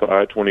right off of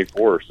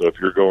I-24. So if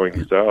you're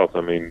going south,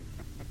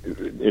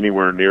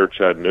 anywhere near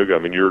Chattanooga,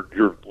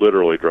 you're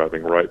literally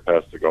driving right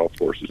past the golf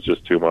course. It's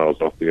just 2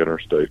 miles off the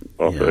interstate,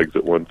 off the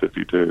exit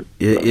 152.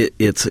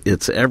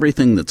 It's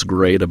everything that's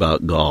great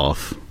about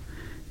golf,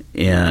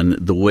 and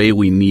the way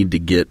we need to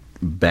get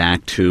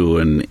back to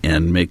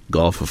and make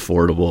golf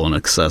affordable and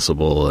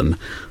accessible, and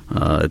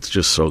it's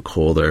just so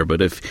cool there.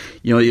 But if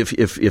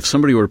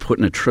somebody were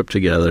putting a trip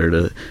together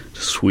to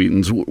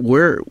Sweeten's,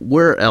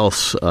 where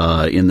else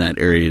in that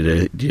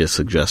area do you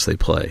suggest they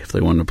play if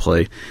they want to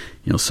play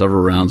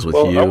several rounds with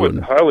you? I would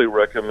highly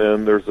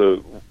recommend. There's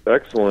a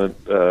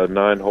excellent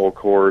 9-hole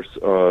course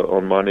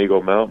on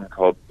Monteagle Mountain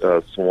called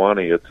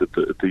Sewanee. It's at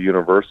the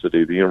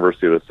university. The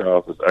University of the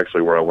South is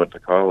actually where I went to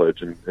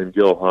college, and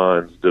Gil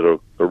Hines did a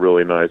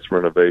really nice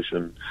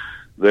renovation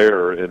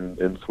there.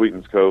 And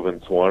Sweeten's Cove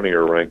and Sewanee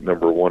are ranked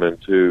number 1 and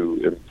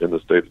 2 in the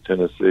state of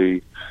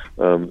Tennessee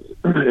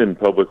in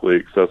publicly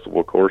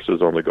accessible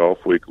courses on the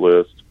Golf Week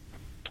list,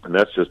 and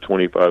that's just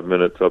 25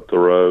 minutes up the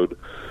road.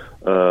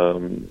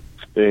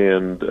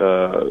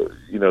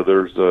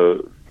 There's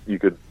you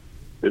could,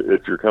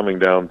 if you're coming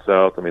down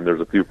south,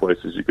 there's a few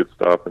places you could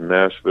stop in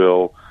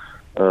Nashville,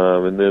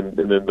 and then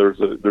there's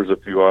a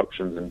few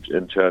options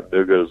in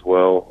Chattanooga as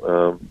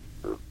well.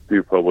 A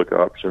few public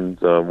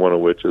options, one of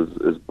which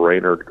is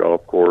Brainerd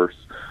Golf Course.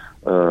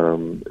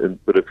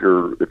 But if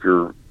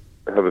you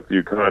have a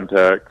few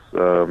contacts,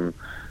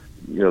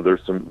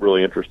 there's some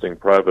really interesting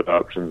private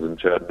options in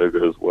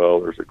Chattanooga as well.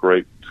 There's a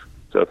great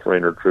Seth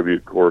Rayner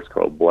tribute course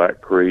called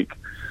Black Creek.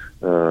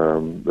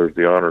 There's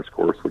the Honors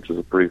course, which is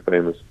a pretty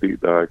famous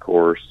speed die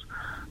course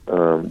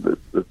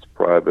that's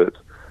private.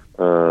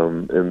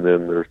 and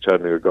then there's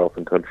Chattanooga Golf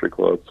and Country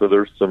Club. So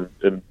there's some,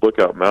 in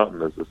Lookout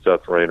Mountain is a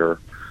Seth Rayner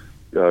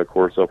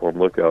course up on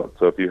Lookout.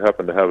 So if you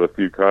happen to have a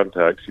few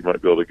contacts, you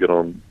might be able to get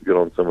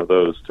on some of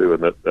those too.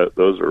 And that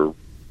those are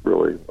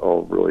really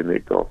all really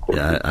neat golf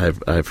courses. Yeah,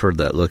 I've heard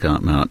that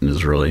Lookout Mountain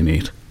is really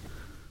neat.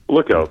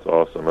 Lookout's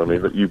awesome. I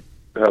mean, you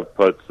have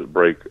putts that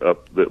break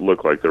up that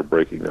look like they're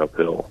breaking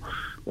uphill.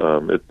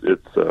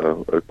 It's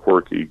a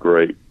quirky,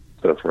 great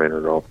Seth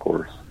Rayner golf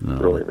course.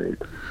 Really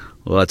neat.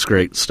 Well, that's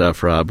great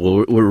stuff, Rob.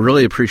 Well, we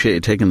really appreciate you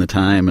taking the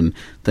time, and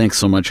thanks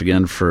so much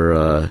again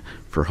for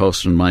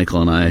hosting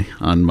Michael and I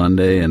on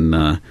Monday. And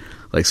like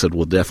I said,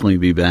 we'll definitely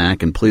be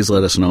back. And please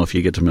let us know if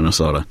you get to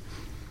Minnesota.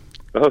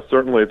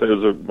 Certainly. It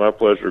was my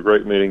pleasure.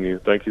 Great meeting you.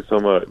 Thank you so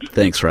much.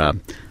 Thanks, Rob.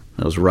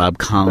 That was Rob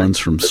Collins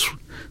from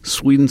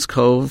Sweeten's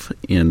Cove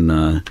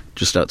in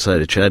just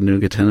outside of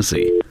Chattanooga,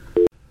 Tennessee.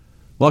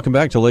 Welcome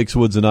back to Lakes,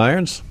 Woods, and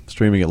Irons,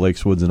 streaming at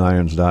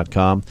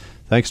lakeswoodsandirons.com.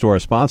 Thanks to our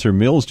sponsor,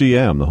 Mills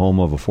GM, the home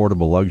of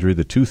affordable luxury,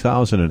 the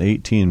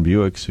 2018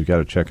 Buicks. You've got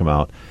to check them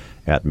out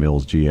at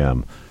Mills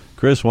GM.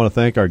 Chris, I want to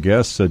thank our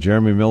guests,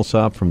 Jeremy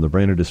Millsop from the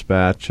Brainerd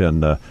Dispatch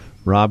and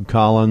Rob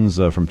Collins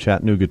from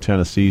Chattanooga,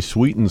 Tennessee.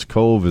 Sweeten's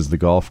Cove is the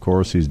golf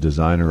course. He's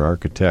designer,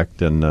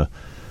 architect, and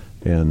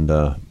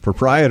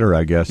proprietor,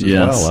 I guess, as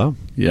well. Huh?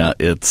 Yeah,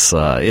 it's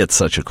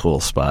such a cool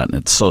spot, and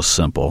it's so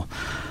simple.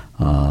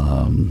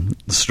 The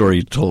story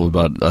you told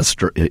about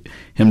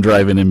him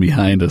driving in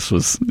behind us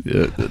was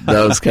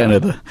kind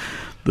of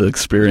the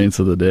experience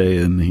of the day,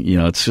 and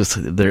it's just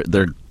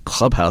their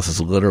clubhouse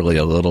is literally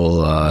a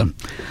little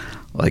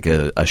like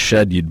a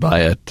shed you'd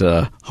buy at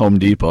Home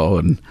Depot,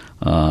 and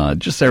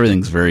just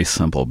everything's very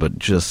simple, but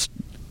just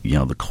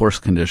the course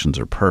conditions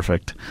are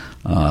perfect.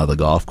 The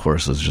golf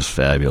course is just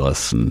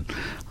fabulous, and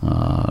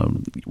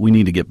we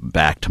need to get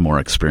back to more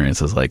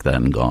experiences like that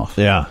in golf.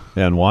 Yeah,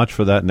 and watch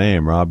for that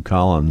name, Rob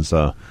Collins.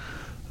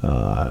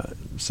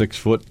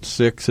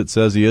 6'6", it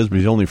says he is, but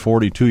he's only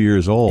 42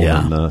 years old.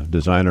 Yeah. And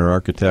designer,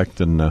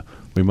 architect, and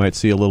we might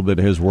see a little bit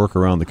of his work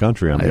around the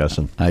country, I'm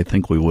guessing. I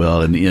think we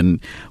will. And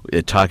in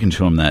talking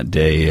to him that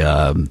day,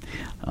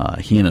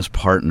 he and his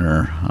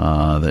partner,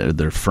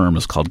 their firm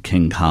is called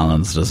King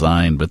Collins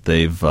Design, but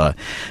they've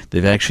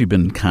actually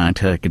been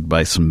contacted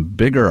by some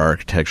bigger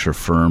architecture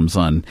firms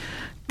on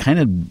kind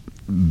of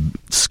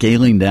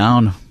scaling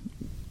down,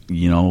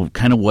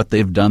 kind of what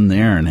they've done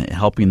there and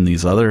helping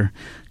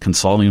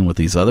consulting with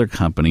these other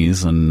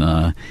companies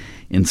and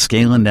in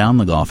scaling down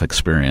the golf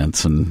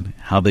experience and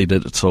how they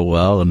did it so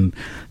well and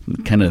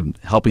kind of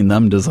helping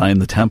them design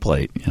the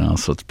template,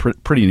 so it's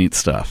pretty neat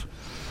stuff.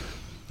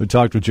 We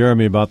talked with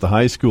Jeremy about the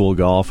high school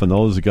golf, and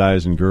those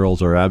guys and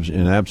girls are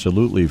in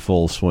absolutely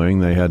full swing.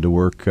 They had to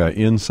work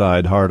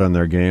inside hard on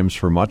their games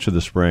for much of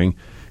the spring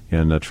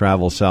and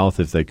travel south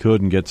if they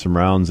could and get some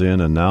rounds in,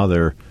 and now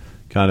they're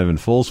kind of in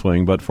full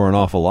swing. But for an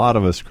awful lot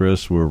of us,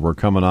 Chris, we're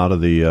coming out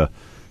of the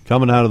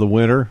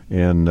winter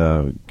and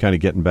kind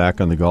of getting back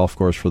on the golf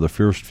course for the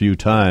first few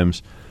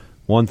times.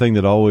 One thing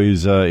that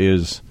always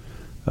is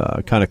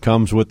kind of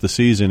comes with the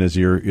season is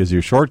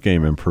your short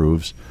game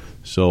improves.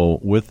 So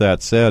with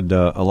that said,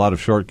 a lot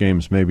of short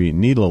games maybe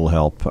need a little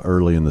help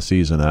early in the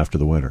season after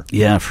the winter.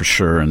 Yeah, for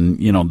sure. And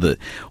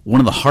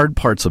one of the hard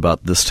parts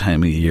about this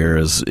time of year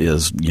is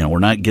we're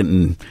not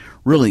getting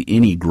really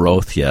any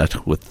growth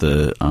yet with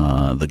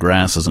the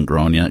grass isn't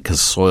grown yet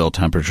because soil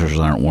temperatures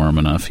aren't warm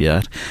enough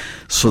yet.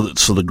 So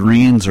the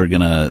greens are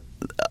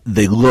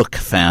they look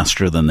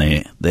faster than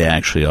they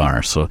actually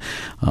are. So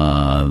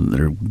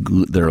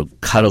they're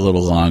cut a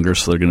little longer,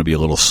 so they're going to be a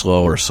little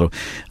slower. So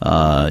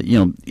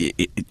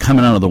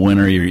coming out of the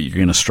winter, you're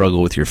going to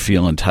struggle with your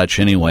feel and touch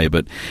anyway.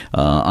 But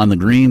on the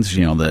greens,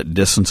 that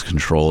distance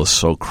control is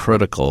so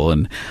critical,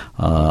 and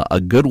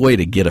a good way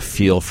to get a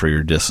feel for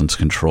your distance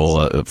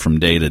control from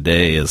day to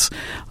day is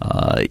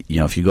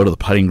if you go to the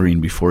putting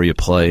green before you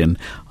play and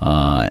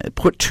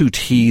put two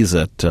tees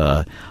at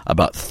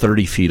about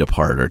 30 feet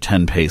apart or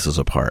 10 paces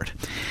apart,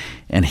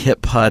 and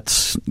hit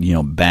putts,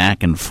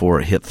 back and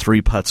forth. Hit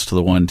 3 putts to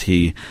the one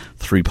tee,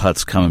 3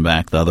 putts coming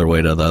back the other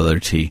way to the other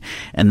tee,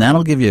 and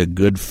that'll give you a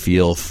good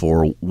feel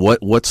for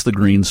what's the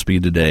green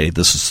speed today.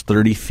 This is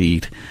 30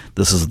 feet.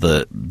 This is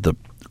the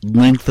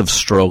length of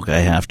stroke I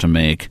have to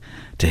make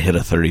to hit a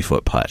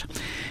 30-foot putt.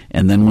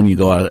 And then when you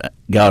go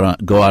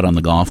out on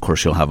the golf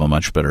course, you'll have a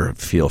much better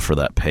feel for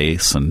that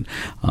pace, and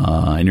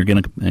you're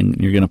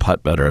gonna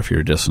putt better if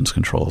your distance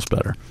control is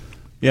better.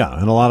 Yeah,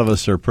 and a lot of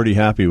us are pretty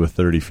happy with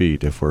 30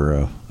 feet if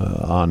we're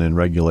on in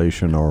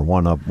regulation or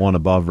one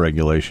above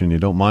regulation. You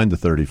don't mind the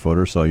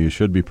 30-footer, so you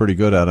should be pretty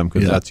good at them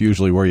because that's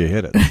usually where you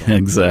hit it. So.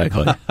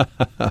 Exactly.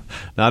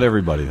 Not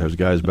everybody. There's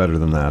guys better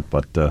than that,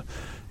 but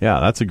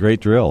that's a great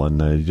drill, and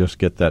you just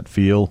get that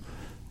feel.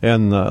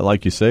 And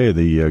like you say,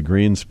 the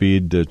green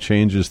speed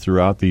changes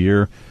throughout the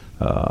year.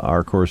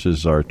 Our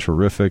courses are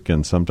terrific,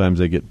 and sometimes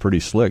they get pretty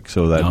slick.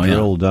 So that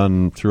drill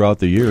done throughout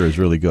the year is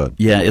really good.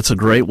 Yeah, it's a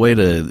great way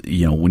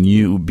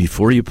to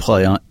before you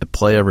play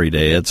every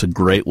day. It's a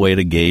great way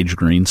to gauge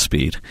green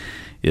speed.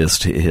 Is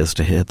to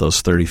hit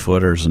those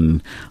 30-footers,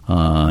 and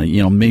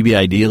maybe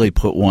ideally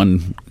put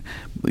one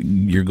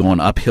you're going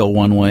uphill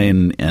one way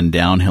and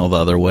downhill the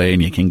other way,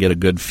 and you can get a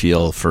good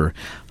feel for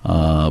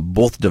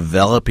both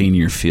developing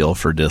your feel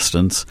for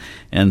distance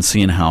and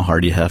seeing how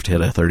hard you have to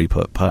hit a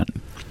 30-foot putt.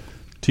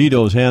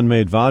 Tito's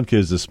Handmade Vodka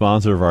is the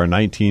sponsor of our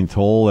 19th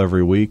hole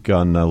every week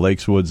on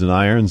Lakes, Woods, and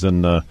Irons,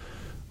 and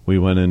we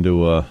went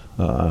into,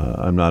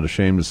 I'm not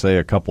ashamed to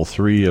say,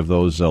 three of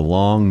those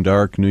long,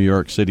 dark New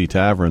York City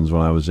taverns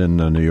when I was in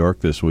New York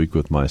this week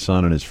with my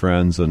son and his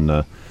friends,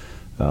 and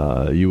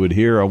you would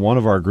hear one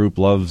of our group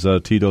loves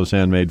Tito's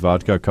Handmade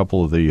Vodka. A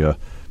couple of the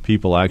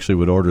people actually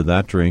would order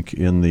that drink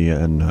in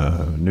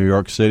New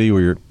York City,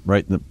 where you're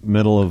right in the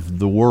middle of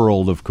the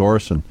world, of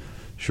course, and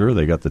sure,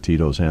 they got the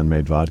Tito's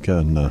Handmade Vodka,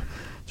 and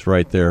it's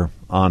right there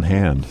on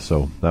hand.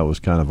 So that was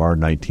kind of our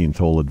 19th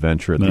hole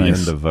adventure at the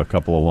end of a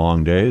couple of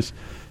long days.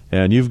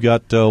 And you've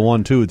got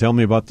one, too. Tell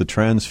me about the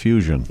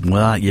Transfusion.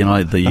 Well,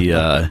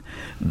 the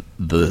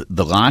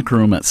locker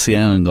room at Sea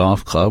Island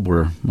Golf Club,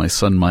 where my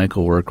son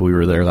Michael worked, we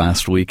were there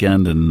last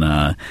weekend,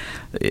 and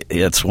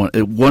it's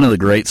one of the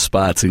great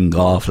spots in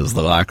golf is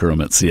the locker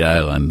room at Sea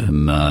Island.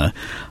 And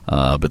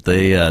but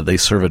they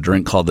serve a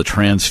drink called the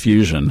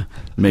Transfusion,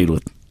 made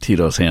with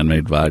Tito's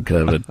Handmade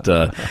Vodka, but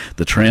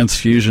the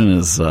Transfusion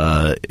is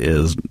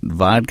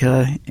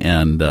vodka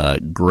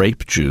and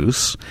grape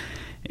juice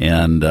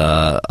and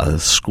a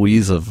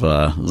squeeze of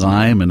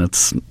lime, and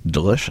it's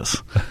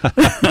delicious.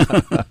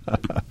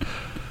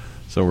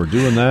 So we're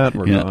doing that.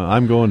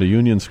 I'm going to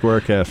Union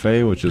Square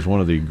Cafe, which is one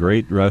of the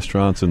great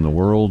restaurants in the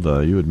world.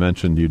 You had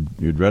mentioned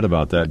you'd read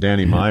about that.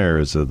 Danny Meyer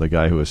is the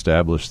guy who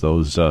established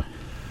those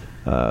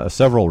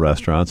several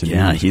restaurants, and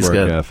Union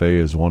Square Cafe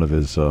is one of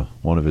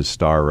his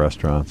star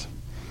restaurants.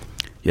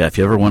 Yeah, if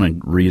you ever want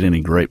to read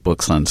any great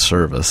books on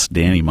service,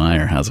 Danny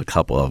Meyer has a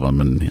couple of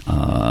them,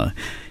 and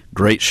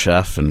great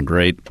chef and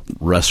great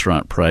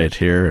restaurant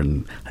proprietor,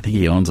 and I think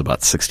he owns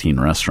about 16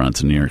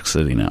 restaurants in New York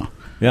City now.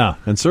 Yeah,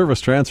 and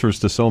service transfers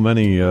to so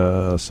many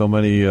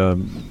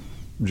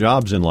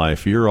jobs in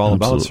life. You're all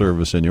about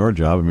service in your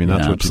job. I mean,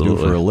 that's what you do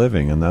for a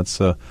living, and that's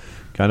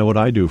kind of what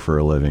I do for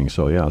a living.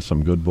 So, yeah,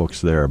 some good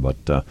books there.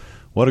 But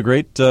what a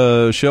great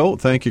show.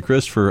 Thank you,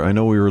 Chris, I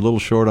know we were a little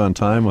short on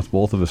time with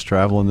both of us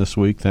traveling this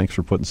week. Thanks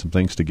for putting some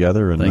things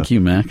together. And, thank you,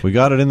 Mac. We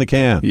got it in the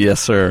can. Yes,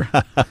 sir.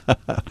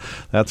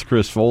 That's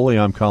Chris Foley.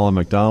 I'm Colin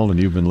McDonald,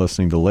 and you've been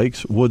listening to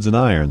Lakes, Woods, and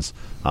Irons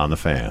on The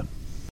Fan.